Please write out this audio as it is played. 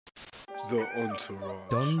The entourage.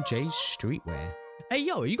 Don J Streetwear. Hey,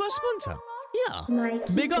 yo, you got a sponsor? Yeah.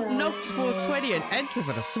 Mikey Big up does. Nuggz420 and Nter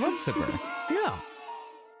for the sponsor, bro. Yeah.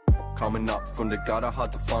 Coming up from the gutter,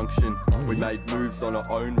 hard to function. We made moves on our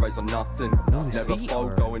own, raised on nothing. Never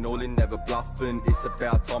fold, going all in, never bluffing. It's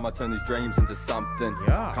about time I turn these dreams into something.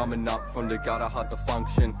 Yeah. Coming up from the gutter, hard to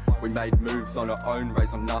function. We made moves on our own,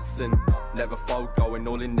 raised on nothing. Never fold, going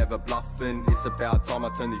all in, never bluffing. It's about time I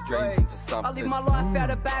turn these dreams into something. I leave my life out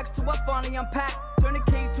of bags till I finally unpack. Turn a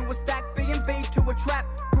key to a stack, B&B to a trap.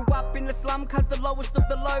 Grew up in the slum, cause the lowest of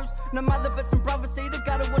the lows. No mother but some brothers, see the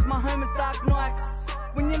gutter was my home, it's dark nights.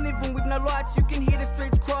 When you're living with no lights, you can hear the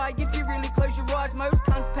streets cry. If you really close your eyes, most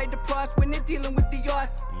cunts pay the price when they're dealing with the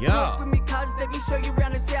ice. Yeah. Walk with me, cuz, let me show you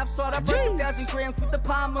around the south side. I broke 1,000 grams with the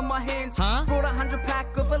palm of my hands. Huh? Brought 100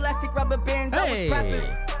 pack of elastic rubber bands. I was trapping,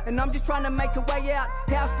 and I'm just trying to make a way out.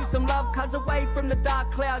 House with some love, cuz away from the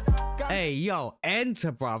dark clouds. Hey, yo,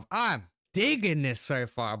 Nter, bruv. I'm digging this so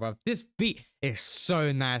far, bruv. This beat is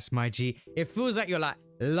so nice, my G. It feels like you're like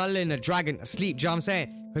lulling a dragon to sleep, do you know what I'm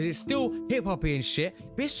saying? Because it's still hip-hoppy and shit,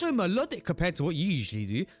 but it's so melodic compared to what you usually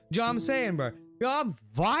do. Do you know what I'm saying, bro? Yo, I'm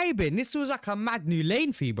vibing. This feels like a mad new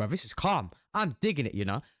lane for you, bro. This is calm. I'm digging it, you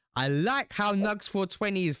know? I like how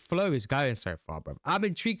Nuggz420's flow is going so far, bro. I'm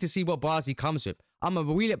intrigued to see what bars he comes with. I'm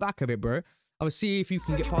gonna wheel it back a bit, bro. I'll see if you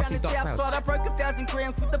can get past these dark clouds. I broke 1,000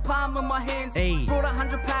 grams with the palm of my hands. Hey. Brought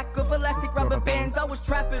 100 pack of elastic rubber bands. I was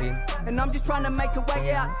trapping, and I'm just trying to make a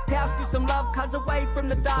way out. House with some love, cuz away from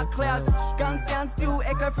the dark clouds. Gun sounds still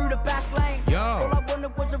echo through the back lane. Yo. All I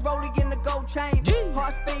wanted was a rollie in the gold chain.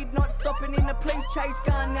 High speed, not stopping in the police chase.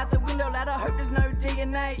 Gun out the window, lad. I hope there's no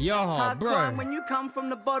DNA. Yo, Hard bro. crime when you come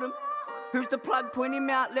from the bottom. Who's the plug? Point him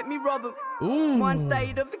out, let me rob him. Ooh. One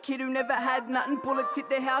state of a kid who never had nothing. Bullets hit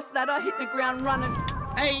the house, lad. I hit the ground running.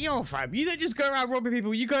 Hey, yo, fam, you don't just go around robbing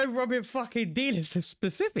people, you go robbing fucking dealers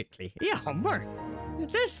specifically. Yeah, bro.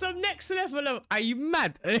 There's some next level of... Are you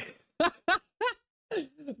mad?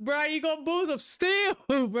 Bro, you got balls of steel,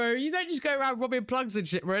 bro. You don't just go around robbing plugs and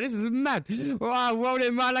shit, bro. This is mad. Wow,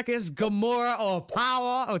 rolling around like it's Gamora or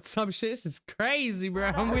Power or some shit. This is crazy, bro.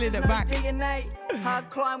 I'm wheeling it back. DNA. Hard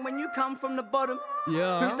climb when you come from the bottom.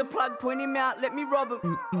 Yeah. Who's the plug? Point him out, let me rob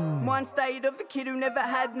him. One state of a kid who never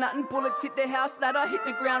had nothing. Bullets hit the house, lad. I hit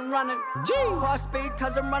the ground running. High speed,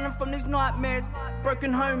 cuz I'm running from these nightmares.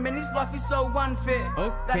 Broken home, and his life is so unfair.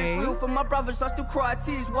 That is real for my brothers, I still cry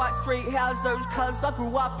tears. White street houses, cuz I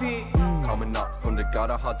grew up here. Coming up from the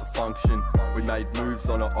gutter, hard to function. We made moves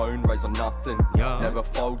on our own, raised on nothing. Yeah. Never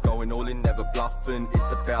fold, going all in, never bluffing.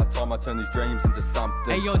 It's about time I turn these dreams into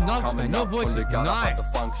something. Hey, yo, Nuggz, man, your up voice from the is gutter, hard to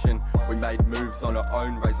nice. function. We made moves on our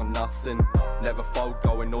own, raised on nothing. Never fold,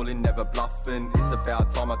 going all in, never bluffing. It's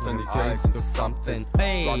about time I turn these dreams into something.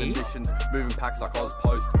 Hey. Running missions, moving packs like Oz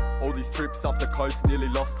Post. All these trips up the coast, nearly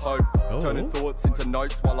lost hope. Turning thoughts into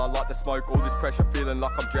notes while I light the smoke. All this pressure, feeling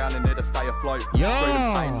like I'm drowning there to stay afloat.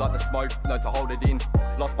 Freedom pain like the smoke, learned to hold it in.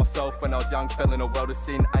 Lost myself when I was young, fell in a world of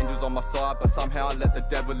sin. Angels on my side, but somehow I let the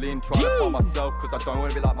devil in. Trying to find myself, cause I don't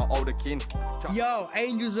want to be like my older kin. Yo,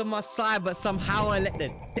 angels on my side, but somehow I let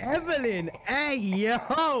the devil in. Hey, yo,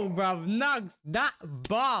 bruv, Nuggz, that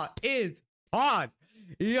bar is hard.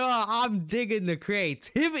 Yo, I'm digging the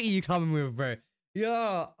creativity you coming with, bro.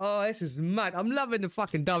 Yo, oh, this is mad. I'm loving the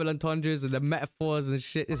fucking double entendres and the metaphors and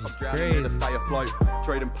shit. This is crazy. To stay afloat,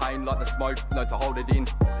 trading pain like the smoke, learned to hold it in.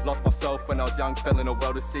 Lost myself when I was young, fell in a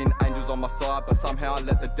world of sin. Angels on my side, but somehow I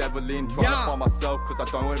let the devil in. Trying to find myself, cause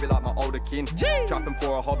I don't want to be like my older kin. Trapping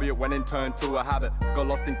for a hobby, it went and turned to a habit. Got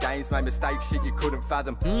lost in games, made mistakes, shit you couldn't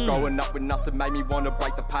fathom. Growing up with nothing made me want to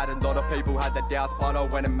break the pattern. A lot of people had their doubts, but I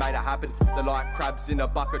went and made it happen. They're like crabs in a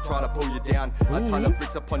bucket trying to pull you down. A ton of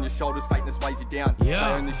bricks upon your shoulders, fakeness weighs you down. They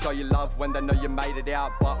only show you love when they know you made it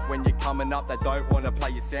out. But when you're coming up, they don't want to play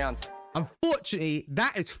your sounds. Unfortunately,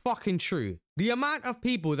 that is fucking true. The amount of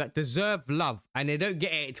people that deserve love and they don't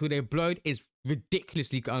get it until they're blown is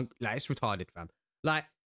ridiculously, like, it's retarded, fam. Like,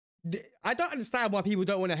 I don't understand why people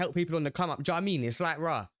don't want to help people on the come up. Do you know what I mean? It's like,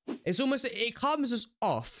 rah. It's almost, it comes as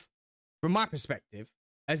off, from my perspective,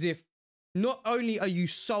 as if not only are you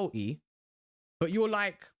salty, but you're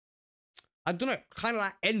like, I don't know, kind of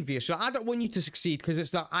like envious. Like, I don't want you to succeed because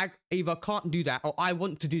it's like, I either can't do that or I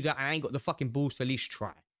want to do that and I ain't got the fucking balls to at least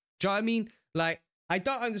try. Do you know what I mean? Like, I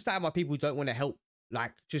don't understand why people don't want to help,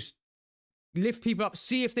 like, just lift people up,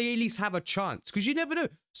 see if they at least have a chance. Because you never know.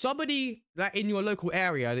 Somebody, like, in your local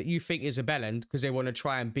area that you think is a bellend because they want to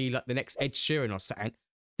try and be, like, the next Ed Sheeran or something,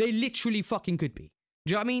 they literally fucking could be.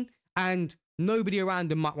 Do you know what I mean? And nobody around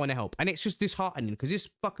them might want to help. And it's just disheartening because this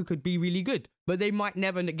fucker could be really good. But they might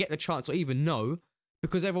never get the chance or even know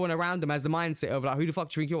because everyone around them has the mindset of, like, who the fuck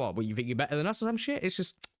do you think you are? Well, you think you're better than us or some shit? It's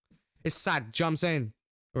just... It's sad. Do you know what I'm saying?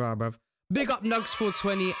 Right, bruv. Big up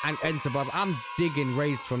Nuggz420 and Nter, bruv. I'm digging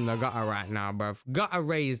Raised from the Guttah right now, bruv. Guttah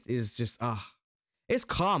Raised is just, it's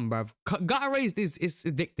calm, bruv. Guttah Raised is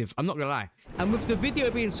addictive. I'm not gonna lie. And with the video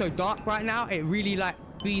being so dark right now, it really like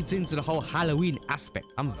feeds into the whole Halloween aspect.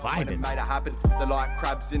 I'm vibing. Made it happen. They're like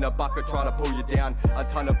crabs in a bucket trying to pull you down. A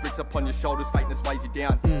ton of bricks upon your shoulders, fakeness weighs you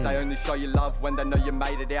down. They only show you love when they know you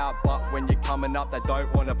made it out. But when you're coming up, they don't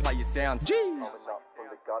want to play your sounds. Jeez.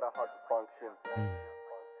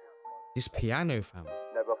 This piano, fam.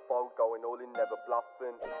 Never fold, going all in, never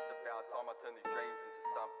bluffing. It's about time I turn these dreams into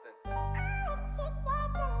something.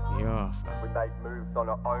 Yeah, fam. We made moves on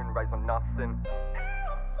our own, raised on nothing.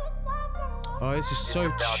 Oh, this is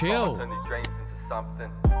so chill. Turn these dreams into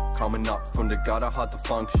something. Coming up from the gutter, hard to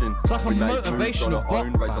function. It's like a we made moves motivational on our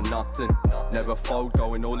own, book, raised on nothing. Never fold,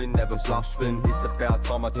 going all in, never bluffing. It's about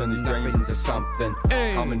time I turn these dreams into something.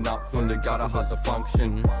 Hey. Coming up from the gutter, hard to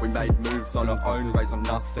function. We made moves on our own, raised on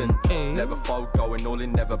nothing. Hey. Never fold, going all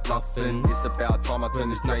in, never bluffing. It's about time I turn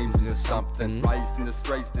these dreams into something. Raised in the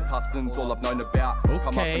streets, this hustling's all I've known about. Come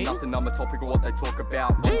up for nothing, I'm a topic of what they talk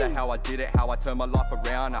about. Wonder how I did it, how I turned my life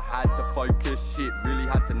around. I had to focus, shit, really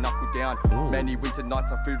had to knuckle down. Many winter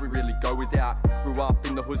nights on food we really go without. Grew up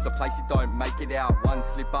in the hood's the place you don't make it out. One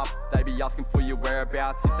slip up, they be asking for your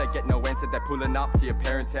whereabouts. If they get no answer, they're pulling up to your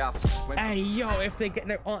parents' house. Hey, yo, if they get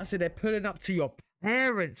no answer, they're pulling up to your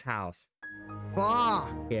parents' house.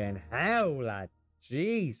 Fucking hell, lad.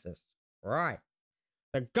 Jesus Christ.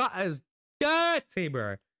 The gutter's dirty,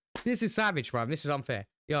 bro. This is savage, bro. This is unfair.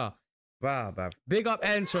 Yo, wow, bro. Big up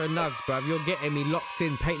Nter and Nuggz, bro. You're getting me locked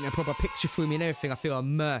in, painting a proper picture for me and everything. I feel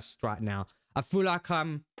immersed right now. I feel like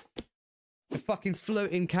I'm the fucking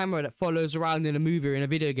floating camera that follows around in a movie or in a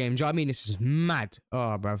video game. Do you know what I mean? This is mad.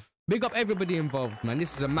 Oh, bruv. Big up everybody involved, man.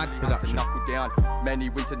 This is a mad production. Knuckle down. Many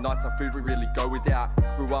winter nights on food we really go without.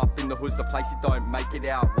 Grew up in the hood's the place you don't make it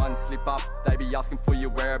out. One slip up, they be asking for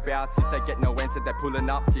your whereabouts. If they get no answer, they're pulling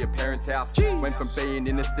up to your parents' house. Jeez. Went from being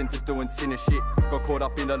innocent to doing sin and shit. Got caught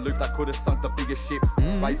up in a loop that could have sunk the biggest ships.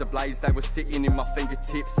 Razor blades, they were sitting in my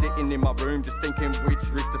fingertips. Sitting in my room, just thinking which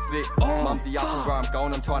wrist to slip. Mumsy asking where I'm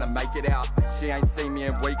going, I'm trying to make it out. She ain't seen me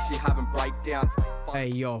in weeks, she having breakdowns. Hey,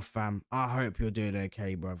 yo, fam. I hope you're doing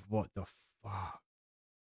okay, bruv. What the fuck?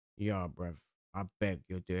 Yo, bruv. I beg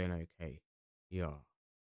you're doing okay. Yo.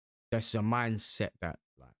 That's a mindset that,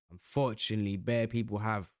 like, unfortunately, bare people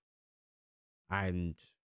have. And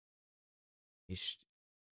it's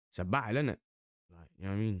a battle, isn't it? Like, you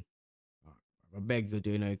know what I mean? I beg you're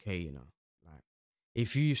doing okay, you know? Like,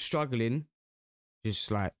 if you're struggling, just,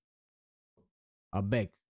 like, I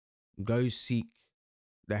beg, go seek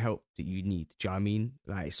the help that you need. Do you know what I mean?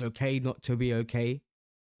 Like, it's okay not to be okay.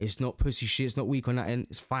 It's not pussy shit. It's not weak on that end.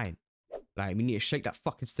 It's fine. Like, we need to shake that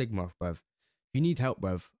fucking stigma off, bruv. If you need help,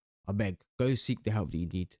 bruv, I beg, go seek the help that you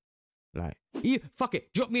need. Like, yeah, fuck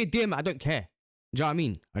it. Drop me a DM. I don't care. Do you know what I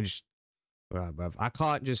mean? I just, right, bruv. I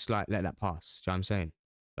can't just, like, let that pass. Do you know what I'm saying?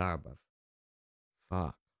 Alright, bruv.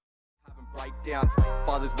 Fuck. Breakdowns.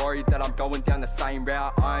 Father's worried that I'm going down the same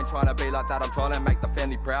route. I ain't trying to be like that, I'm trying to make the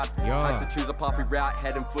family proud. Yeah. Had to choose a pathway route,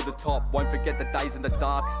 heading for the top. Won't forget the days in the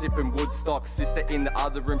dark, sipping Woodstock. Sister in the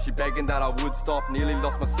other room, she begging that I would stop. Nearly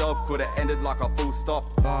lost myself, could've ended like a full stop.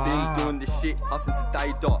 Been doing this shit, hustling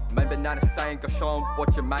today dot. Remember Nana saying, go show 'em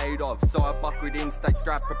what you're made of. So I buckled in, stayed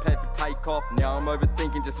strapped, prepared for takeoff. Now I'm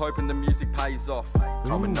overthinking, just hoping the music pays off.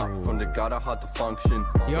 Coming up from the gutter, hard to function.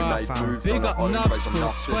 Yeah, fam. Big up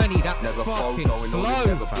Nuggz420, that never fucking fold, going flow,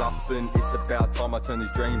 never fam. bluffing. It's about time I turn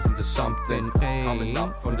these dreams into something. Hey, Coming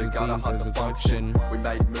up from the gutter, hard to function. We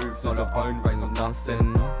made moves on our own, raised on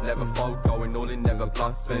nothing. Never fold, going all in, never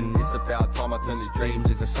bluffing. It's about time I turn these dreams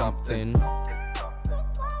into something.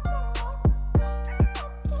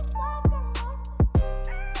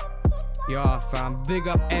 Yeah, fam. Big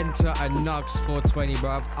up Nter and Nuggz420,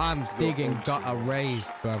 bruv. I'm digging Guttah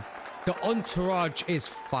Raised, bruv. The entourage is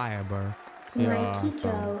fire, bro. Yeah, Mikey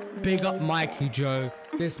Joe. Big up Mikey Joe.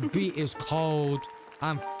 This beat is cold.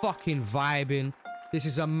 I'm fucking vibing. This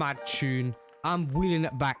is a mad tune. I'm wheeling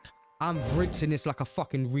it back. I'm rinsing this like a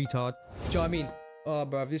fucking retard. Do you know what I mean? Oh,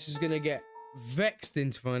 bruv, this is gonna get vexed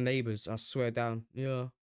into my neighbors. I swear down. Yeah.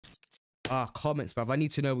 Comments, bruv. I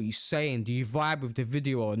need to know what you're saying. Do you vibe with the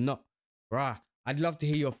video or not? Bruh, I'd love to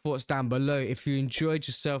hear your thoughts down below. If you enjoyed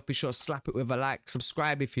yourself, be sure to slap it with a like.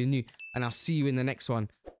 Subscribe if you're new. And I'll see you in the next one.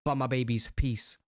 Bye, my babies. Peace.